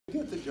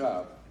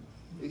job.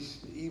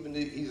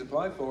 He's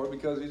applied for it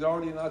because he's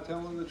already not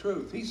telling the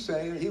truth. He's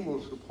saying he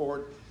will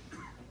support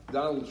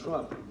Donald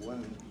Trump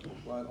when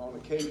on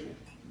occasion.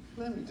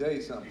 Let me tell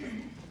you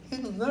something. He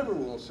never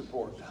will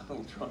support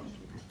Donald Trump.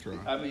 Right.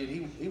 I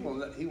mean, he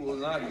will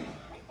not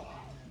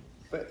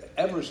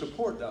ever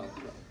support Donald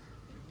Trump.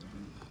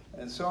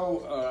 And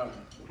so,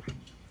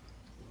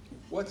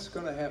 what's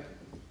going to happen?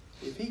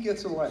 If he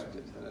gets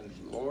elected, and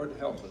Lord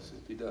help us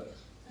if he does,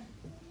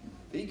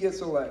 if he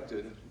gets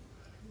elected,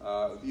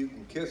 you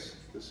can kiss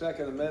the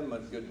Second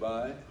Amendment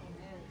goodbye.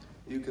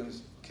 You can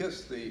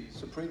kiss the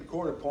Supreme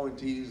Court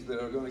appointees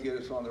that are going to get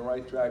us on the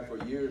right track for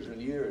years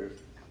and years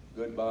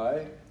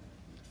goodbye.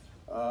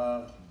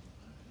 Do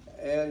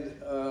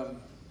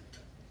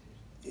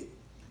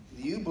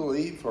you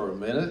believe for a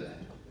minute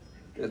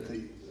that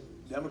the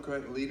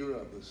Democrat leader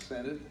of the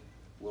Senate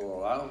will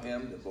allow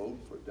him to vote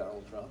for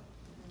Donald Trump?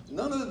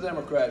 None of the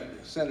Democrat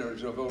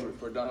senators have voted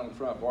for Donald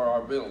Trump or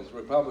our bills,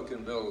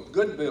 Republican bills,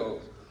 good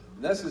bills,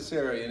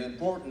 necessary and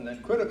important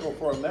and critical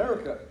for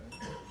America.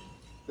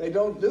 They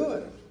don't do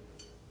it.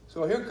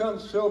 So here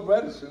comes Phil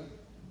Bredesen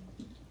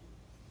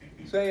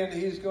saying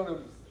he's going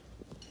to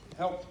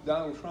help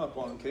Donald Trump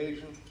on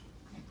occasion.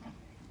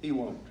 He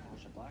won't.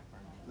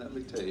 Let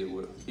me tell you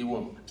what, he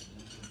won't.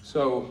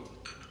 So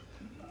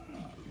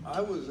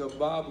I was a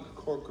Bob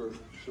Corker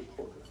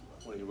supporter.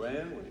 When he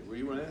ran, when he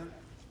re-ran,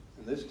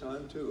 and this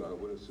time too I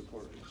would have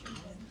supported him.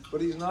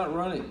 But he's not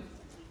running.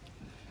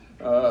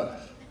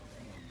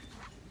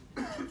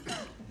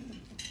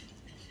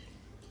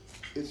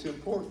 It's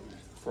important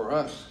for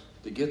us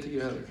to get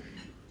together.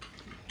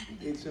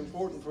 It's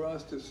important for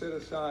us to set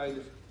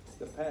aside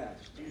the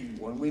past,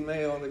 when we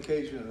may on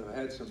occasion have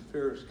had some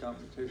fierce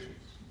competitions.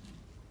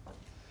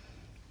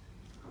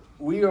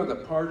 We are the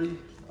party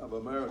of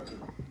America.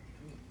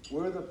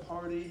 We're the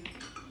party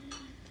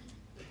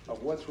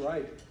of what's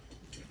right.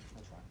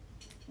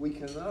 We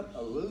cannot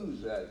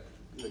lose the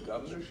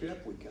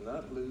governorship. We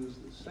cannot lose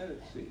the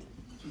Senate seat.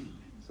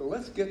 So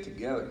let's get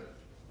together.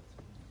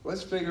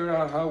 Let's figure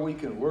out how we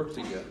can work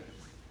together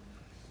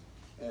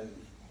and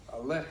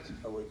elect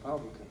a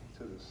Republican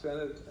to the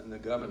Senate and the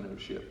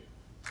governorship.